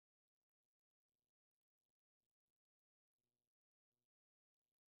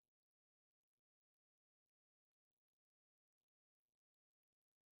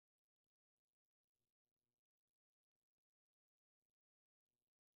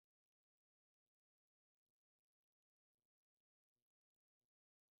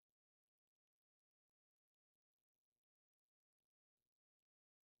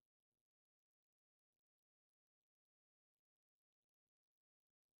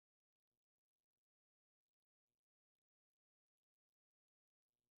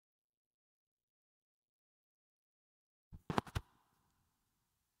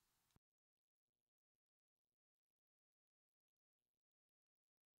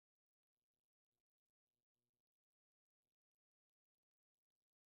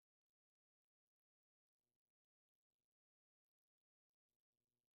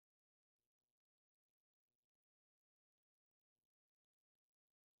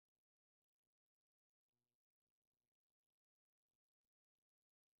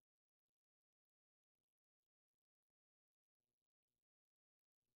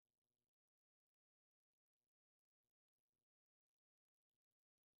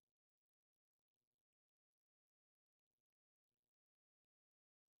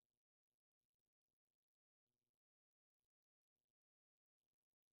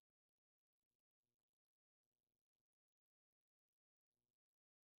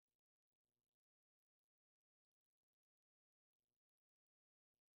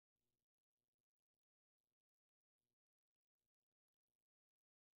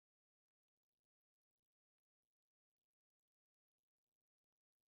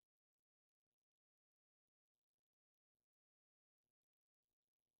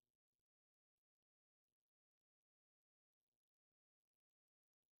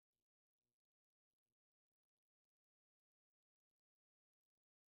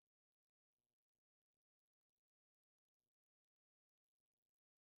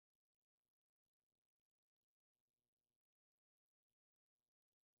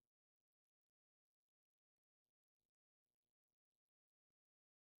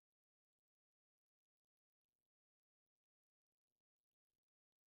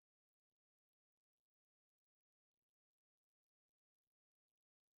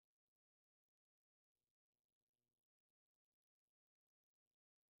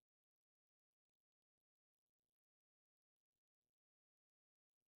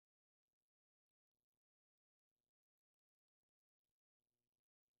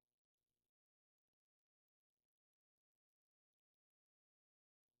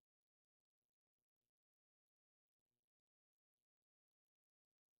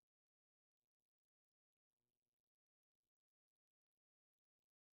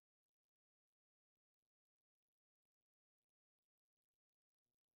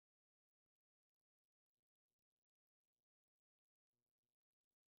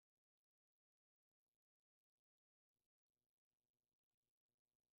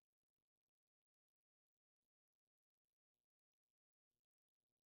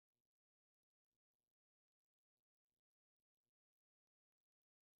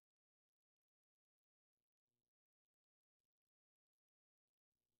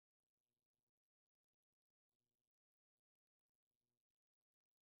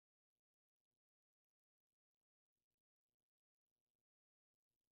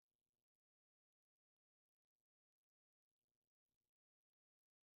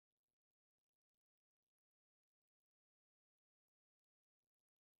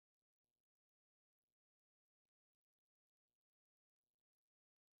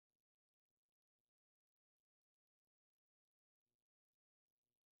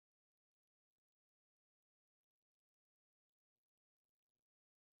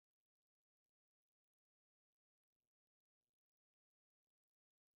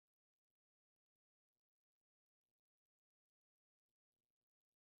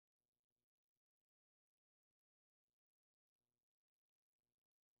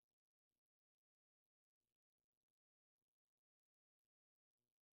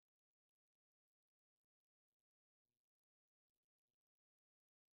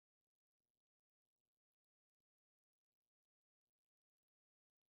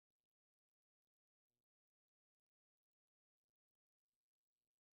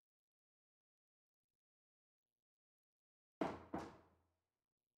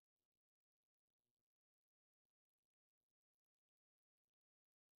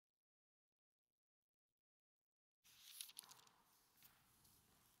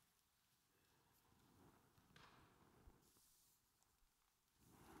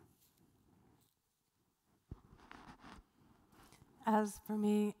As for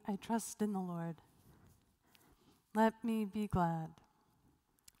me, I trust in the Lord. Let me be glad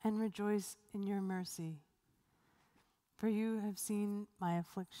and rejoice in your mercy, for you have seen my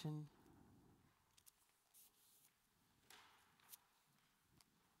affliction.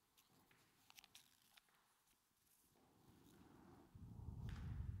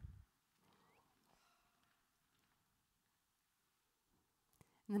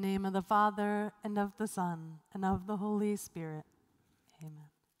 In the name of the Father, and of the Son, and of the Holy Spirit. Amen.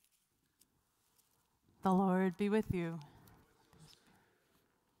 The Lord be with you.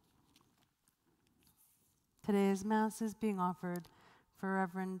 Today's Mass is being offered for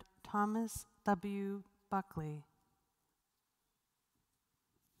Reverend Thomas W. Buckley.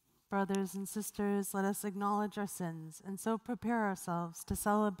 Brothers and sisters, let us acknowledge our sins and so prepare ourselves to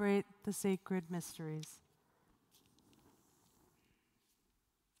celebrate the sacred mysteries.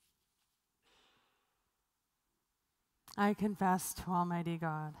 I confess to Almighty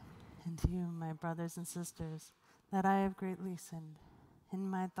God and to you, my brothers and sisters, that I have greatly sinned in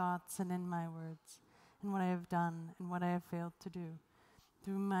my thoughts and in my words, in what I have done and what I have failed to do,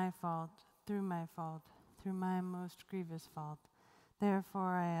 through my fault, through my most grievous fault.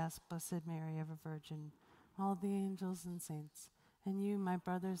 Therefore I ask Blessed Mary, ever Virgin, all the angels and saints, and you, my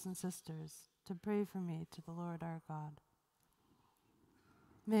brothers and sisters, to pray for me to the Lord our God.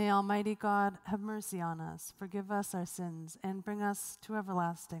 May Almighty God have mercy on us, forgive us our sins, and bring us to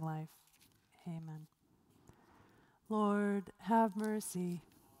everlasting life. Amen. Lord, have mercy.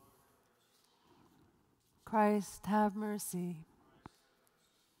 Christ, have mercy.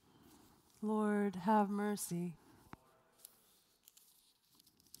 Lord, have mercy.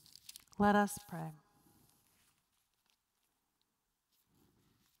 Let us pray.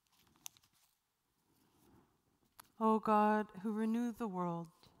 O God, who renew the world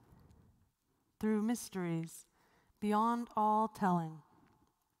through mysteries beyond all telling,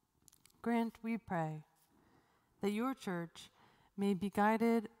 grant, we pray, that your church may be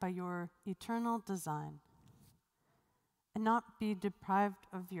guided by your eternal design and not be deprived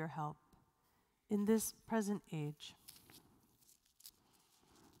of your help in this present age.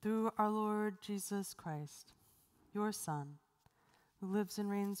 Through our Lord Jesus Christ, your Son, who lives and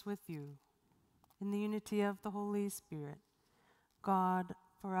reigns with you in the unity of the Holy Spirit, God,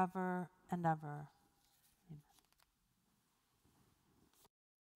 forever and ever. Amen.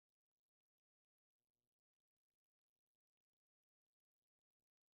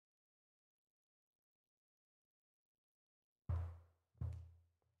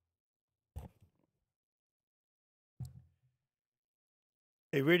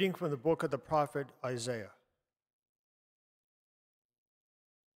 A reading from the book of the prophet Isaiah.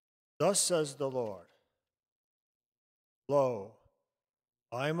 Thus says the Lord, Lo,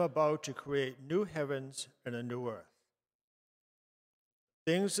 I am about to create new heavens and a new earth.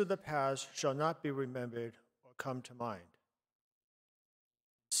 Things of the past shall not be remembered or come to mind.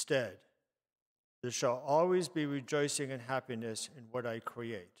 Instead, there shall always be rejoicing and happiness in what I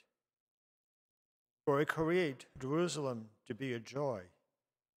create. For I create Jerusalem to be a joy,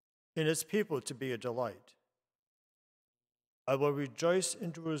 and its people to be a delight. I will rejoice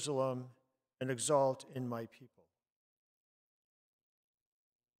in Jerusalem and exult in my people.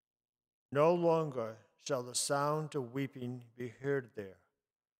 No longer shall the sound of weeping be heard there,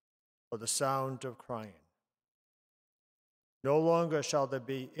 or the sound of crying. No longer shall there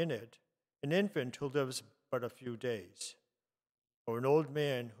be in it an infant who lives but a few days, or an old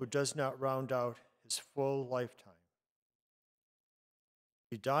man who does not round out his full lifetime.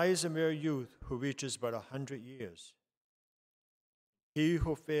 He dies a mere youth who reaches but 100 years. He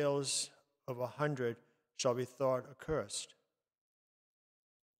who fails of 100 shall be thought accursed.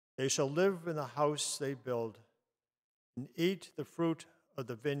 They shall live in the house they build and eat the fruit of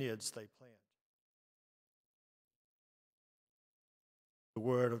the vineyards they plant. The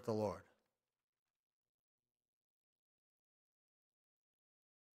word of the Lord.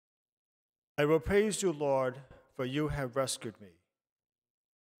 I will praise you, Lord, for you have rescued me.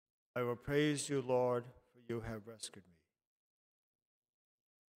 I will praise you, Lord, for you have rescued me.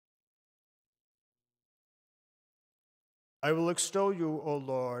 I will extol you, O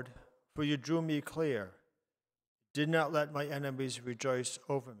Lord, for you drew me clear. Did not let my enemies rejoice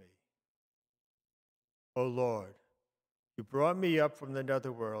over me. O Lord, you brought me up from the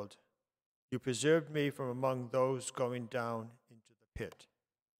netherworld. You preserved me from among those going down into the pit.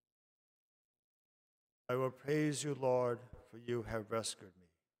 I will praise you, Lord, for you have rescued me.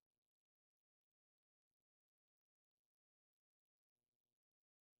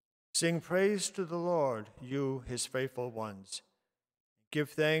 Sing praise to the Lord, you, his faithful ones. Give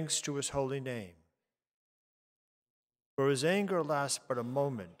thanks to his holy name. For his anger lasts but a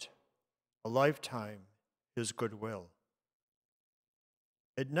moment, a lifetime his goodwill.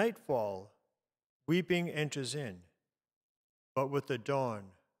 At nightfall, weeping enters in, but with the dawn,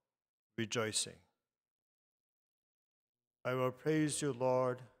 rejoicing. I will praise you,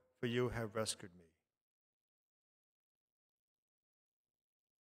 Lord, for you have rescued me.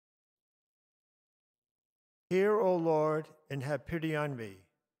 Hear, O Lord, and have pity on me.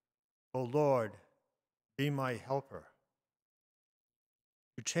 O Lord, be my helper.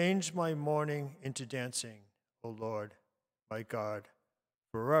 You change my mourning into dancing, O Lord, my God.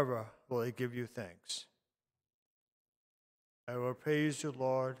 Forever will I give you thanks. I will praise you,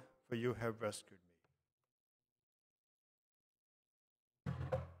 Lord, for you have rescued me.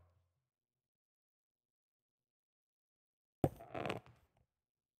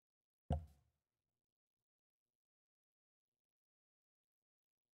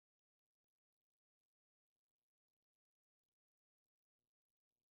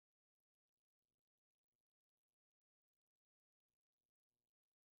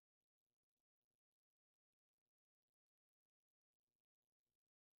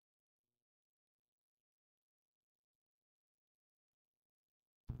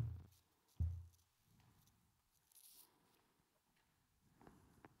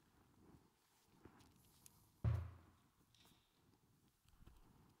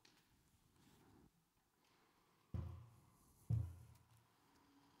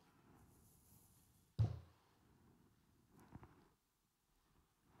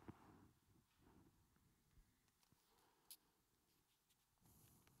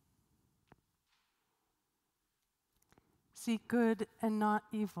 Seek good and not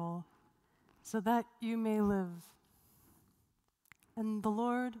evil, so that you may live. And the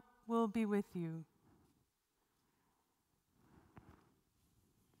Lord will be with you.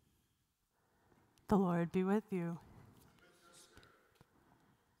 The Lord be with you.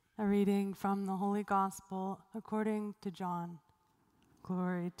 A reading from the Holy Gospel according to John.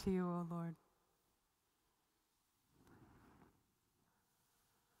 Glory to you, O Lord.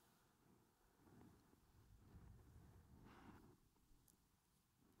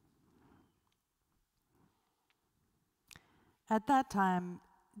 At that time,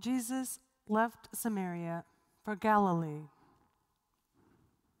 Jesus left Samaria for Galilee.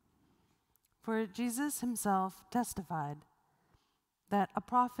 For Jesus himself testified that a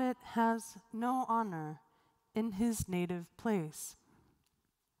prophet has no honor in his native place.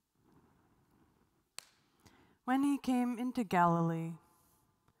 When he came into Galilee,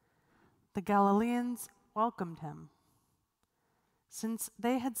 the Galileans welcomed him, since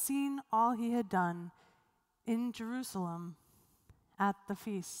they had seen all he had done in Jerusalem at the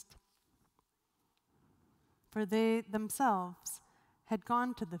feast. For they themselves had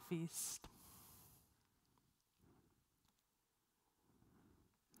gone to the feast.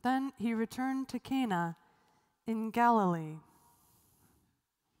 Then he returned to Cana in Galilee,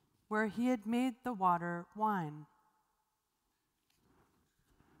 where he had made the water wine.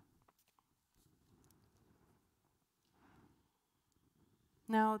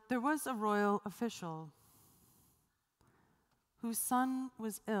 Now there was a royal official whose son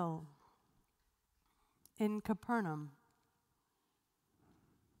was ill in Capernaum.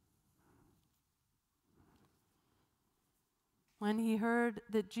 When he heard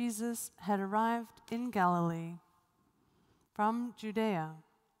that Jesus had arrived in Galilee from Judea,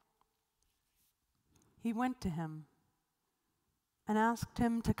 he went to him and asked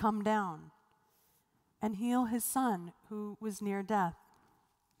him to come down and heal his son who was near death.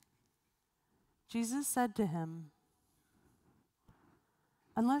 Jesus said to him,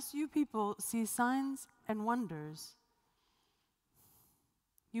 "Unless you people see signs and wonders,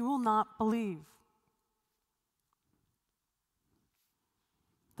 you will not believe."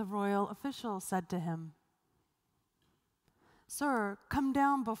 The royal official said to him, "Sir, come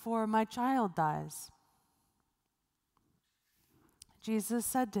down before my child dies." Jesus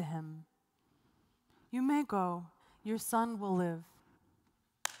said to him, "You may go, your son will live."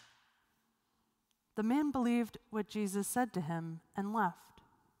 The man believed what Jesus said to him and left.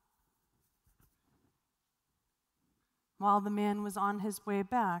 While the man was on his way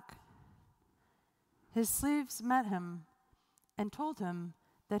back, his slaves met him and told him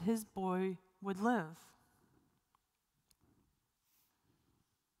that his boy would live.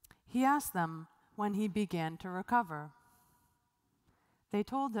 He asked them when he began to recover. They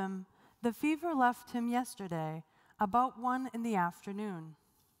told him, "The fever left him yesterday, about 1 p.m.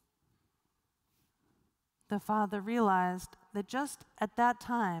 The father realized that just at that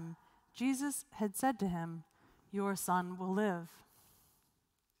time, Jesus had said to him, "Your son will live."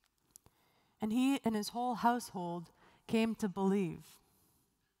 And he and his whole household came to believe.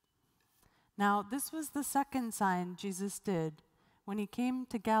 Now, this was the second sign Jesus did when he came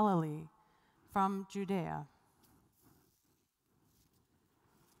to Galilee from Judea.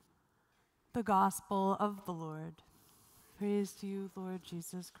 The Gospel of the Lord. Praise to you, Lord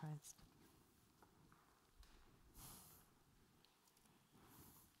Jesus Christ.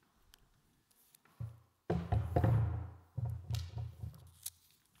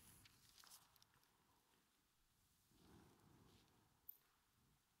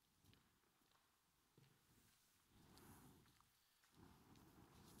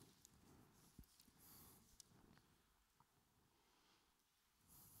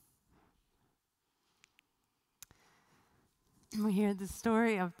 We hear the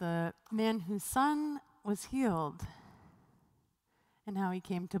story of the man whose son was healed and how he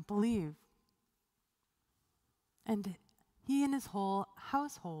came to believe. And he and his whole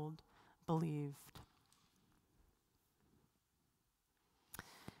household believed.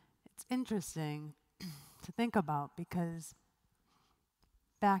 It's interesting to think about because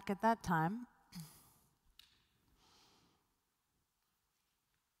back at that time,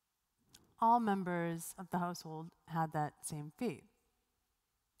 all members of the household had that same faith,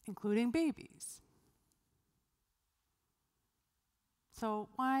 including babies. So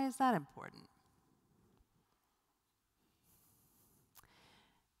why is that important?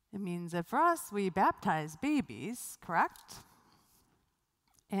 It means that for us, we baptize babies, correct?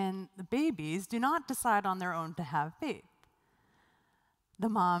 And the babies do not decide on their own to have faith. The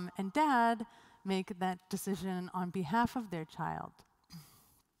mom and dad make that decision on behalf of their child.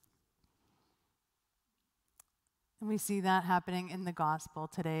 And we see that happening in the gospel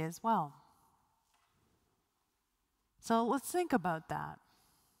today as well. So let's think about that.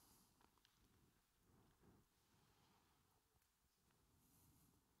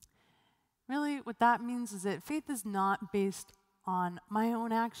 Really, what that means is that faith is not based on my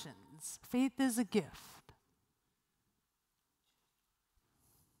own actions. Faith is a gift.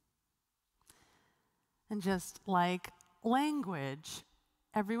 And just like language,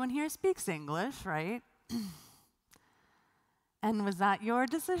 everyone here speaks English, right? And was that your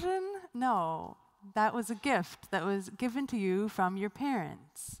decision? No, that was a gift that was given to you from your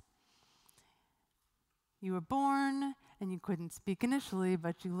parents. You were born and you couldn't speak initially,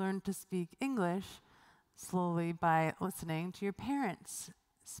 but you learned to speak English slowly by listening to your parents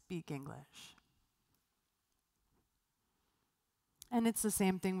speak English. And it's the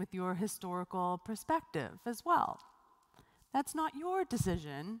same thing with your historical perspective as well. That's not your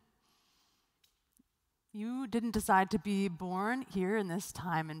decision. You didn't decide to be born here in this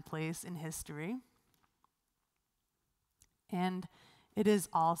time and place in history. And it is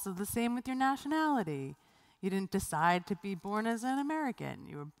also the same with your nationality. You didn't decide to be born as an American.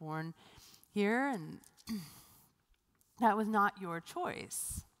 You were born here, and that was not your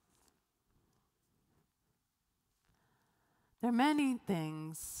choice. There are many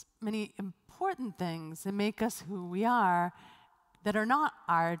things, many important things that make us who we are that are not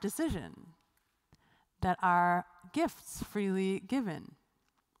our decision, that are gifts freely given.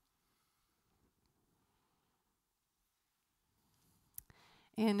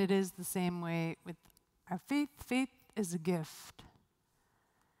 And it is the same way with our faith. Faith is a gift.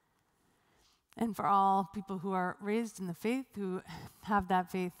 And for all people who are raised in the faith, who have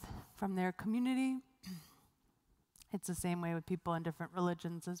that faith from their community, it's the same way with people in different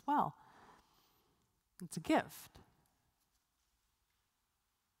religions as well. It's a gift.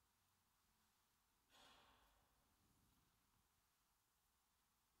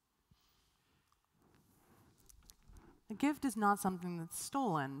 A gift is not something that's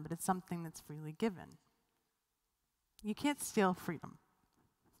stolen, but it's something that's freely given. You can't steal freedom.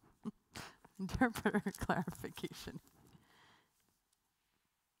 Interpreter clarification.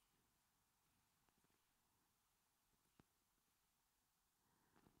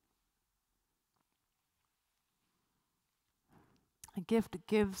 A gift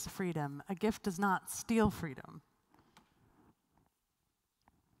gives freedom. A gift does not steal freedom.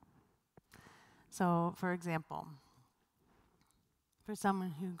 So, for example, for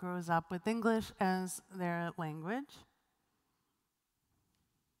someone who grows up with English as their language,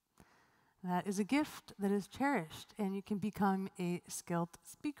 that is a gift that is cherished, and you can become a skilled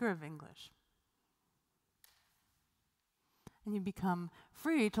speaker of English. And you become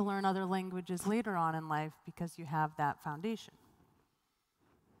free to learn other languages later on in life because you have that foundation.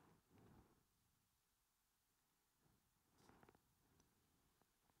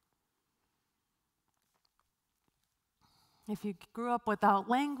 If you grew up without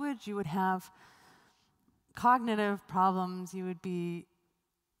language, you would have cognitive problems. You would be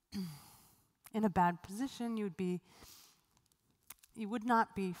in a bad position, you would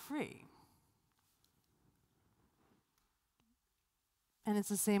not be free. And it's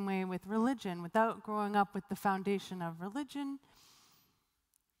the same way with religion. Without growing up with the foundation of religion,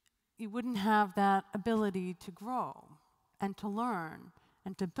 you wouldn't have that ability to grow and to learn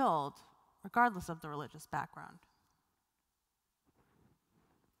and to build, regardless of the religious background.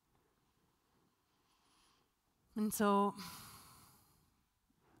 And so,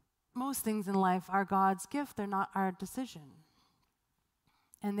 most things in life are God's gift, they're not our decision.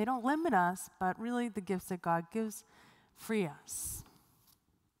 And they don't limit us, but really the gifts that God gives free us.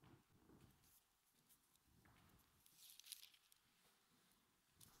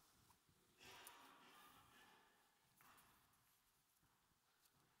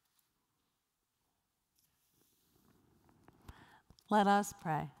 Let us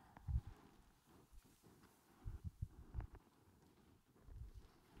pray.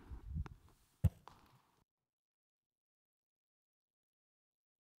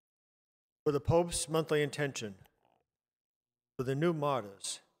 For the Pope's monthly intention, for the new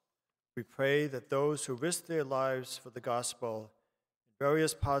martyrs, we pray that those who risk their lives for the gospel in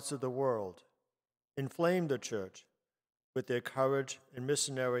various parts of the world inflame the Church with their courage and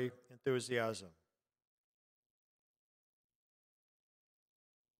missionary enthusiasm.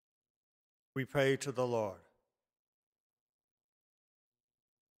 We pray to the Lord.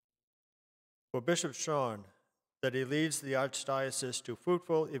 For Bishop Sean, that he leads the Archdiocese to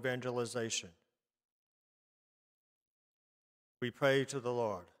fruitful evangelization. We pray to the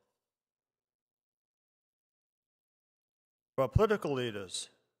Lord. For our political leaders,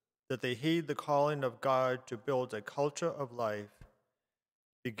 that they heed the calling of God to build a culture of life,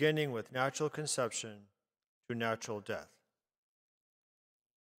 beginning with natural conception to natural death.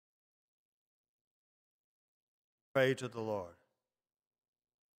 Pray to the Lord.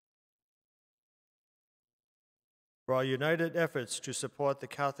 For our united efforts to support the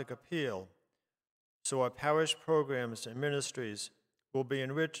Catholic appeal, so our parish programs and ministries will be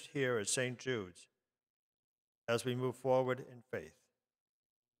enriched here at St. Jude's as we move forward in faith.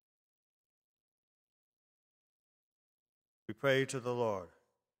 We pray to the Lord.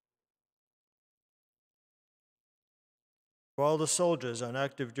 For all the soldiers on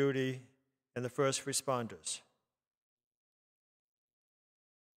active duty and the first responders,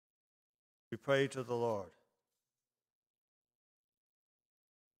 we pray to the Lord.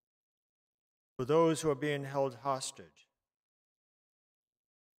 For those who are being held hostage,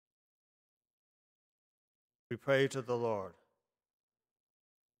 we pray to the Lord.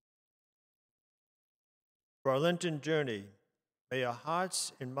 For our Lenten journey, may our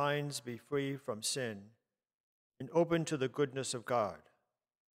hearts and minds be free from sin and open to the goodness of God.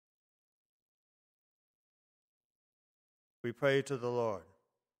 We pray to the Lord.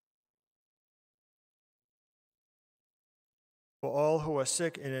 For all who are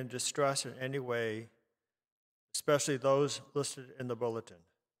sick and in distress in any way, especially those listed in the bulletin,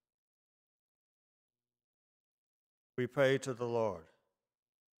 we pray to the Lord.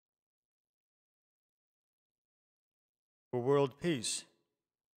 For world peace,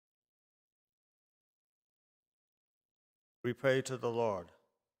 we pray to the Lord.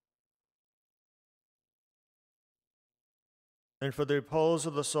 And for the repose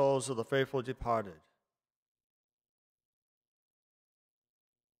of the souls of the faithful departed,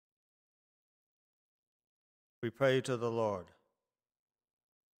 we pray to the Lord.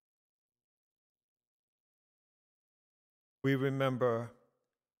 We remember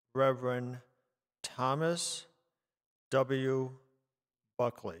Reverend Thomas W.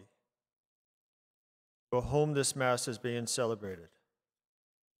 Buckley, for whom this Mass is being celebrated.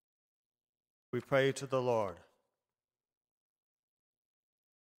 We pray to the Lord.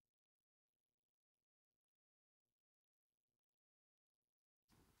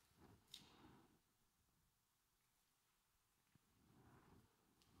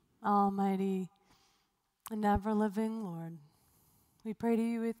 Almighty and ever-living Lord, we pray to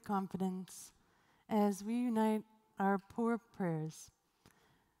you with confidence as we unite our poor prayers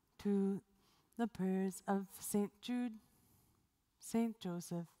to the prayers of St. Jude, St.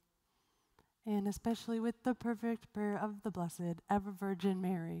 Joseph, and especially with the perfect prayer of the Blessed Ever Virgin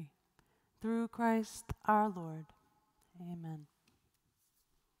Mary, through Christ our Lord. Amen.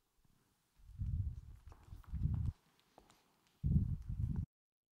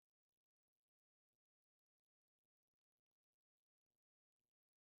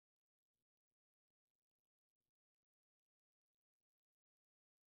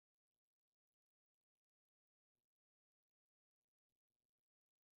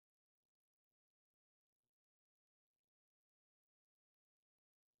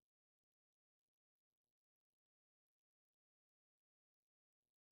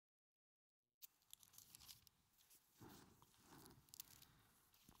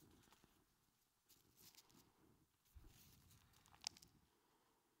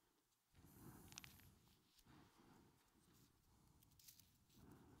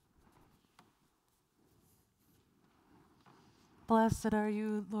 Blessed are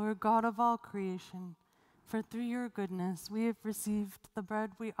you, Lord God of all creation, for through your goodness we have received the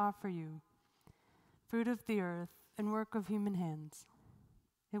bread we offer you, fruit of the earth and work of human hands.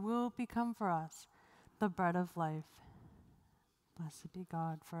 It will become for us the bread of life. Blessed be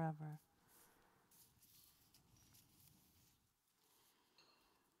God forever.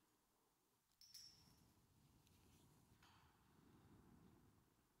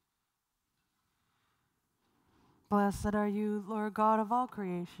 Blessed are you, Lord God of all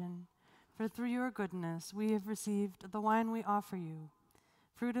creation, for through your goodness we have received the wine we offer you,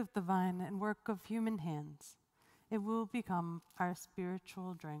 fruit of the vine and work of human hands. It will become our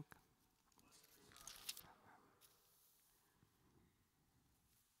spiritual drink.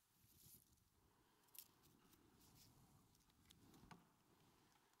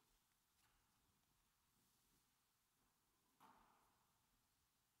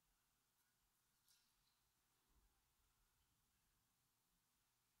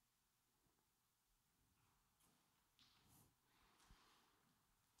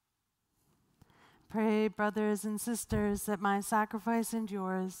 Pray, brothers and sisters, that my sacrifice and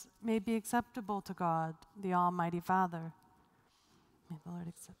yours may be acceptable to God, the Almighty Father. May the Lord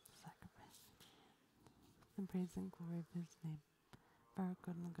accept the sacrifice and praise and glory of his name, for our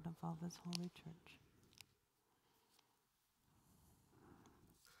good and the good of all his holy church.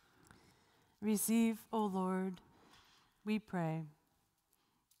 Receive, O Lord, we pray,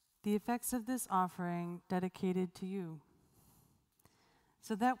 the effects of this offering dedicated to you,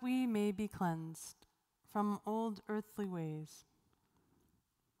 so that we may be cleansed from old earthly ways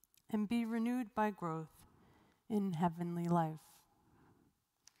and be renewed by growth in heavenly life.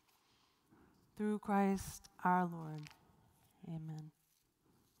 Through Christ our Lord. Amen.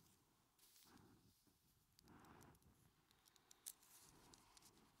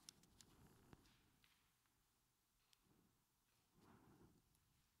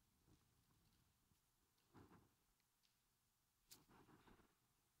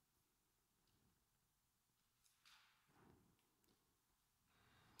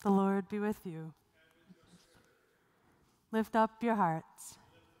 The Lord be with you. Lift up your hearts.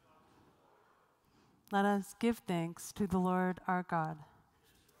 Let us give thanks to the Lord our God.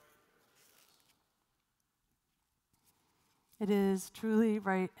 It is truly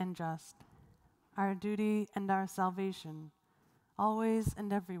right and just, our duty and our salvation, always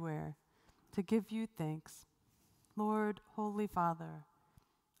and everywhere, to give you thanks, Lord, Holy Father,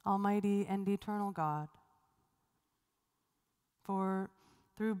 Almighty and eternal God. For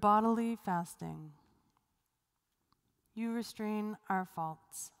through bodily fasting, you restrain our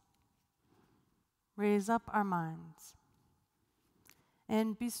faults, raise up our minds,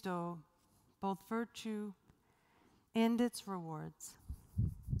 and bestow both virtue and its rewards.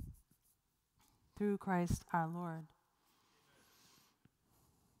 Through Christ our Lord.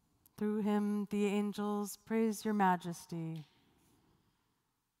 Through him the angels praise your majesty,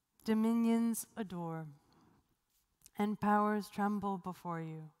 dominions adore, and powers tremble before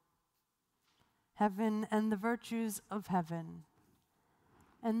you. Heaven and the virtues of heaven,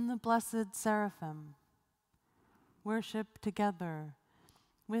 and the blessed seraphim, worship together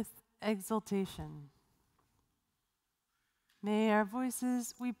with exultation. May our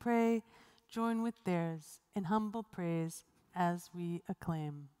voices, we pray, join with theirs in humble praise as we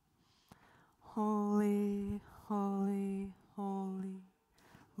acclaim. Holy, holy, holy,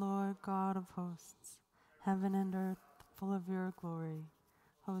 Lord God of hosts, heaven and earth full of your glory.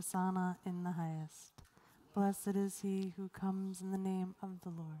 Hosanna in the highest. Blessed is he who comes in the name of the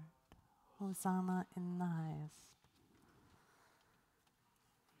Lord. Hosanna in the highest.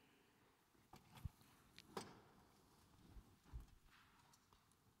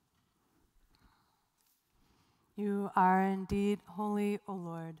 You are indeed holy, O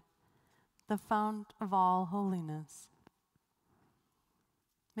Lord, the fount of all holiness.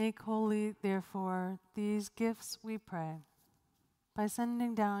 Make holy, therefore, these gifts, we pray, by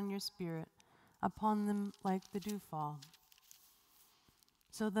sending down your Spirit upon them like the dewfall,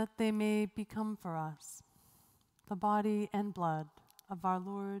 so that they may become for us the body and blood of our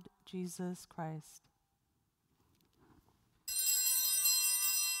Lord Jesus Christ.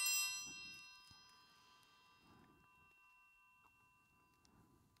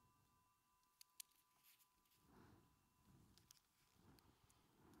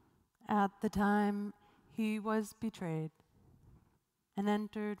 At the time he was betrayed and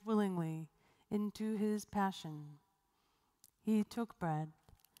entered willingly into his passion, he took bread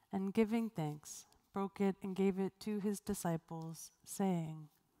and giving thanks, broke it and gave it to his disciples, saying,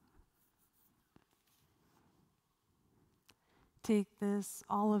 "Take this,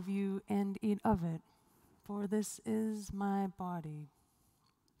 all of you, and eat of it, For this is my body,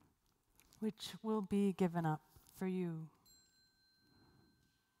 which will be given up for you.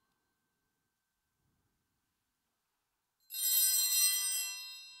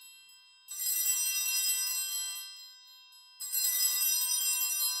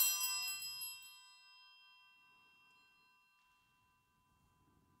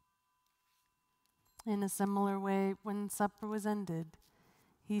 In a similar way, when supper was ended,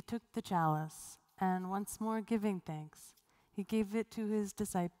 he took the chalice, and once more giving thanks, he gave it to his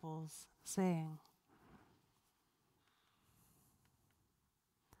disciples, saying,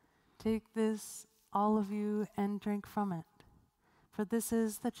 "Take this, all of you, and drink from it, for this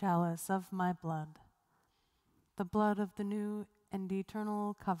is the chalice of my blood, the blood of the new and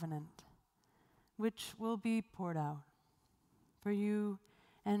eternal covenant, which will be poured out for you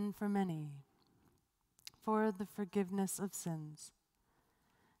and for many, for the forgiveness of sins.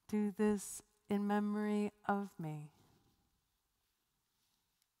 Do this in memory of me."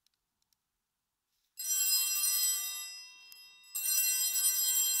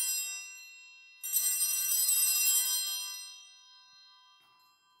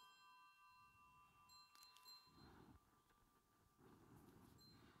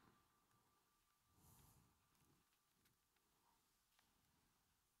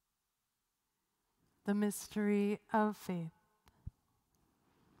 The mystery of faith.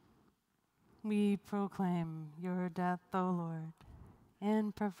 We proclaim your death, O Lord,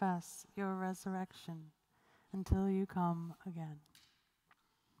 and profess your resurrection until you come again.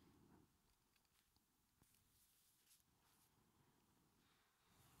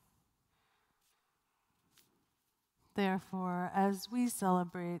 Therefore, as we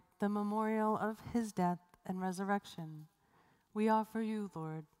celebrate the memorial of his death and resurrection, we offer you,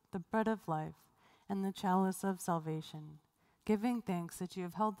 Lord, the bread of life and the chalice of salvation, giving thanks that you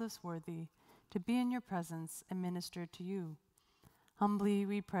have held us worthy to be in your presence and minister to you. Humbly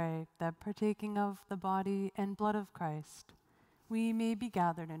we pray that, partaking of the body and blood of Christ, we may be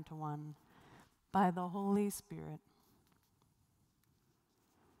gathered into one by the Holy Spirit.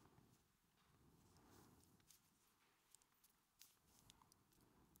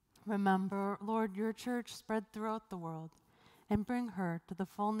 Remember, Lord, your church spread throughout the world, and bring her to the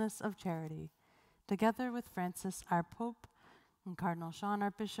fullness of charity, together with Francis, our Pope, and Cardinal Sean,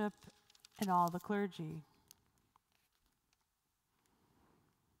 our Bishop, and all the clergy.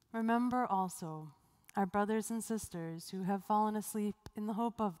 Remember also our brothers and sisters who have fallen asleep in the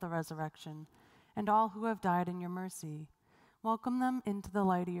hope of the resurrection, and all who have died in your mercy. Welcome them into the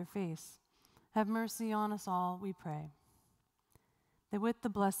light of your face. Have mercy on us all, we pray. That with the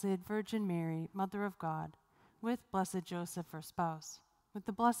Blessed Virgin Mary, Mother of God, with blessed Joseph, her spouse, with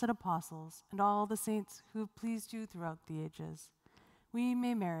the blessed apostles, and all the saints who have pleased you throughout the ages, we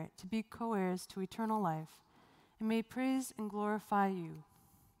may merit to be co-heirs to eternal life, and may praise and glorify you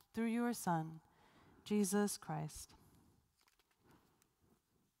through your Son, Jesus Christ.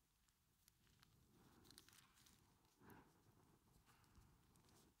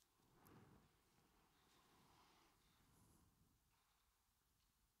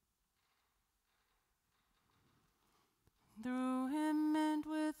 Through him and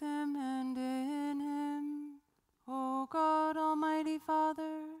with him and in him, O God, Almighty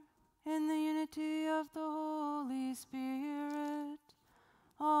Father, in the unity of the Holy Spirit,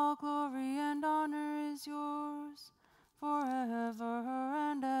 all glory and honor is yours forever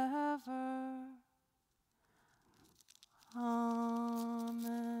and ever.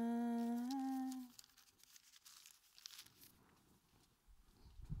 Amen.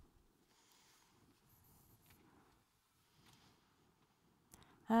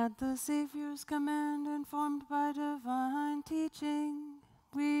 At the Savior's command, informed by divine teaching,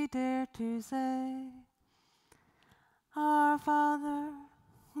 we dare to say, Our Father,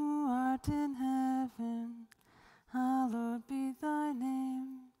 who art in heaven, hallowed be thy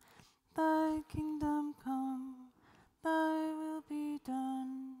name. Thy kingdom come, thy will be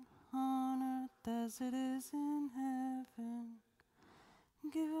done, on earth as it is in heaven.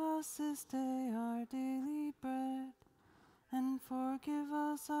 Give us this day our daily bread, and forgive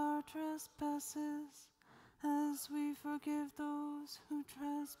us our trespasses, as we forgive those who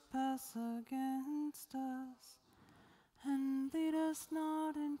trespass against us. And lead us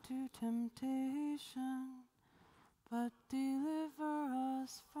not into temptation, but deliver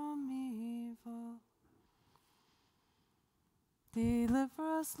us from evil.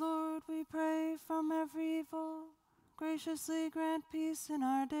 Deliver us, Lord, we pray, from every evil. Graciously grant peace in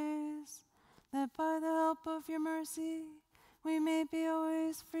our days, that by the help of your mercy we may be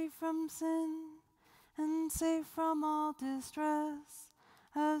always free from sin and safe from all distress,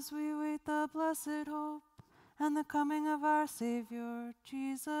 as we wait the blessed hope and the coming of our Savior,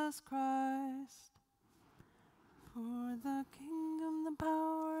 Jesus Christ. For the kingdom, the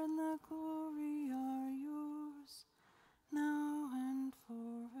power, and the glory are yours, now and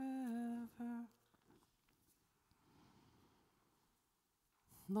forever.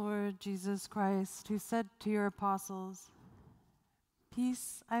 Lord Jesus Christ, who said to your apostles,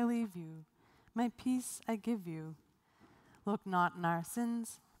 "Peace I leave you, my peace I give you," look not on our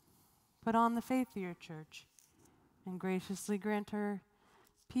sins, but on the faith of your church, and graciously grant her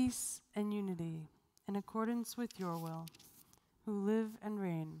peace and unity in accordance with your will, who live and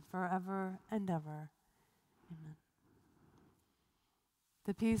reign forever and ever. Amen.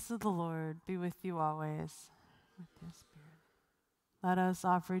 The peace of the Lord be with you always, with your spirit. Let us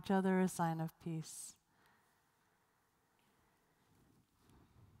offer each other a sign of peace.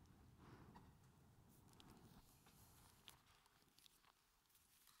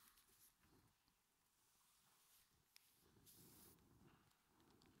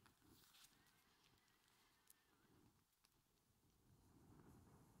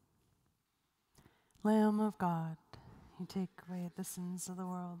 Lamb of God, you take away the sins of the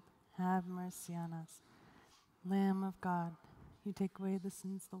world, have mercy on us. Lamb of God, you take away the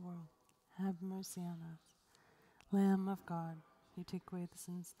sins of the world, have mercy on us. Lamb of God, you take away the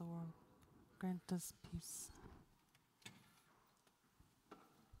sins of the world, grant us peace.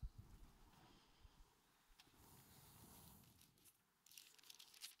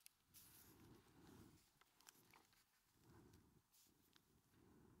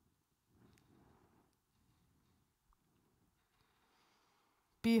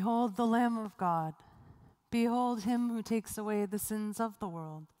 Behold the Lamb of God. Behold him who takes away the sins of the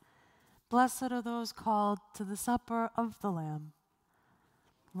world. Blessed are those called to the supper of the Lamb.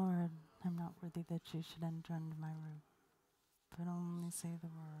 Lord, I'm not worthy that you should enter under my roof, but only say the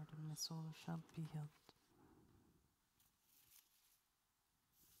word, and my soul shall be healed.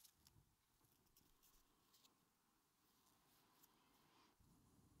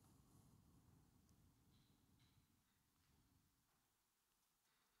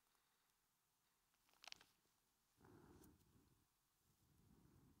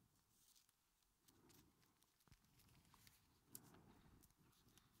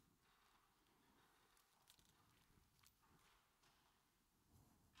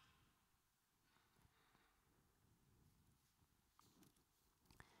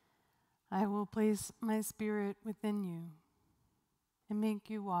 I will place my spirit within you and make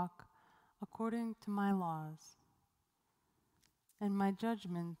you walk according to my laws, and my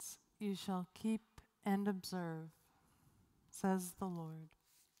judgments you shall keep and observe, says the Lord.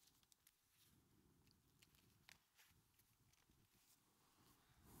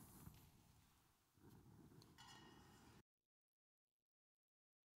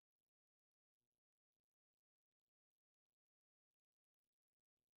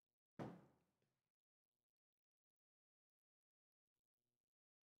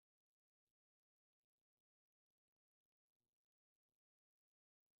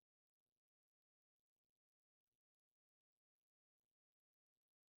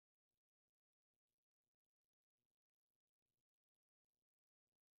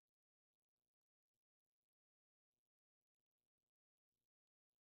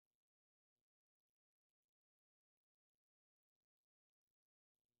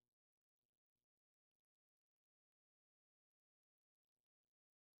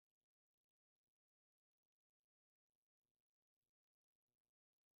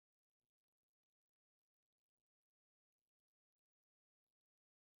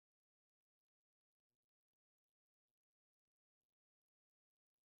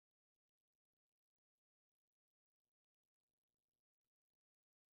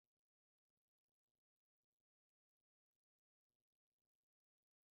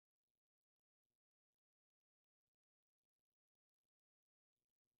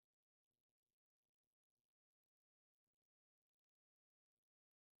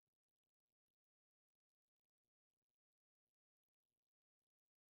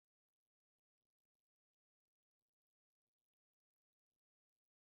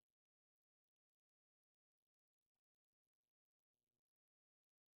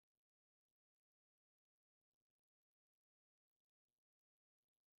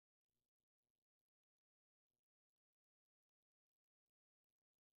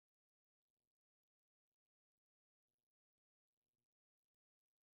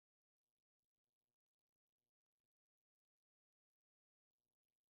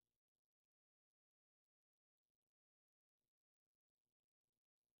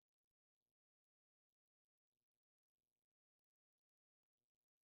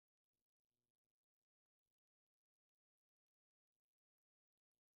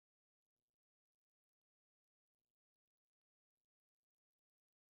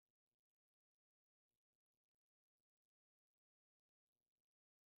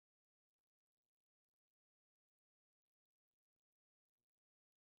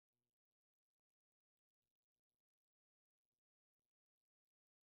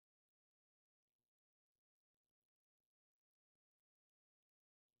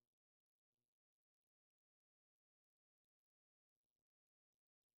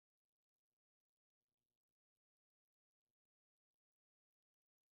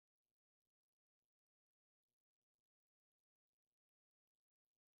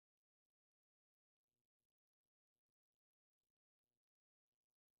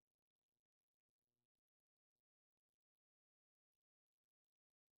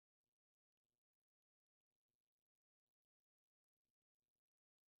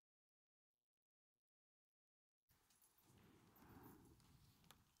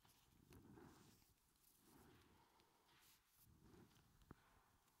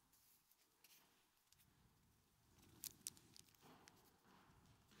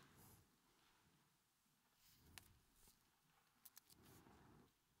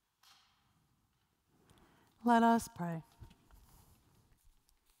 Let us pray.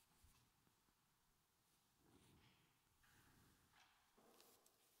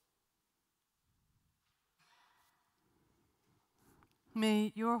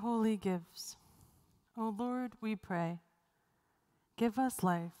 May your holy gifts, O Lord, we pray, give us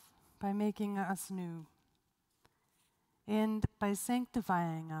life by making us new, and by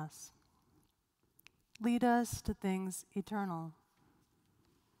sanctifying us, lead us to things eternal.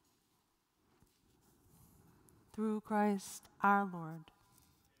 Through Christ our Lord.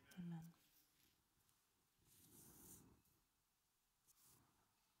 Amen.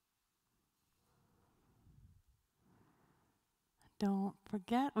 Don't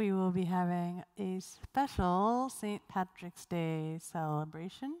forget, we will be having a special St. Patrick's Day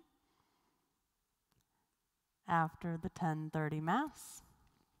celebration after the 10:30 Mass.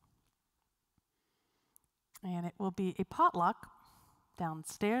 And it will be a potluck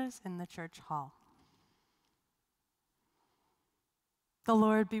downstairs in the church hall. The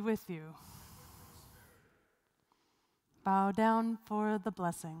Lord be with you. Bow down for the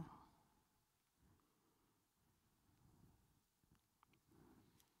blessing.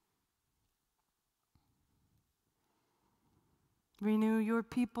 Renew your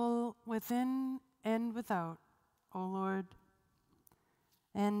people within and without, O Lord,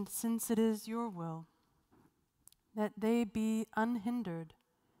 and since it is your will that they be unhindered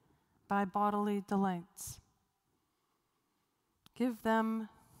by bodily delights, give them,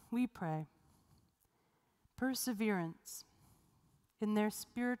 we pray, perseverance in their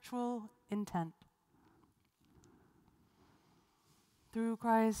spiritual intent. Through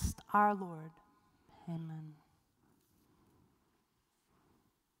Christ our Lord. Amen.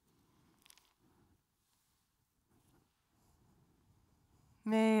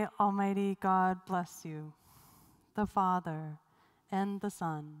 May Almighty God bless you, the Father, and the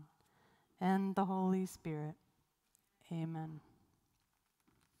Son, and the Holy Spirit. Amen.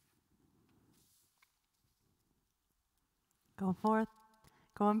 Go forth,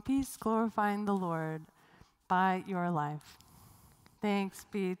 go in peace, glorifying the Lord by your life. Thanks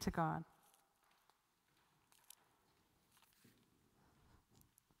be to God.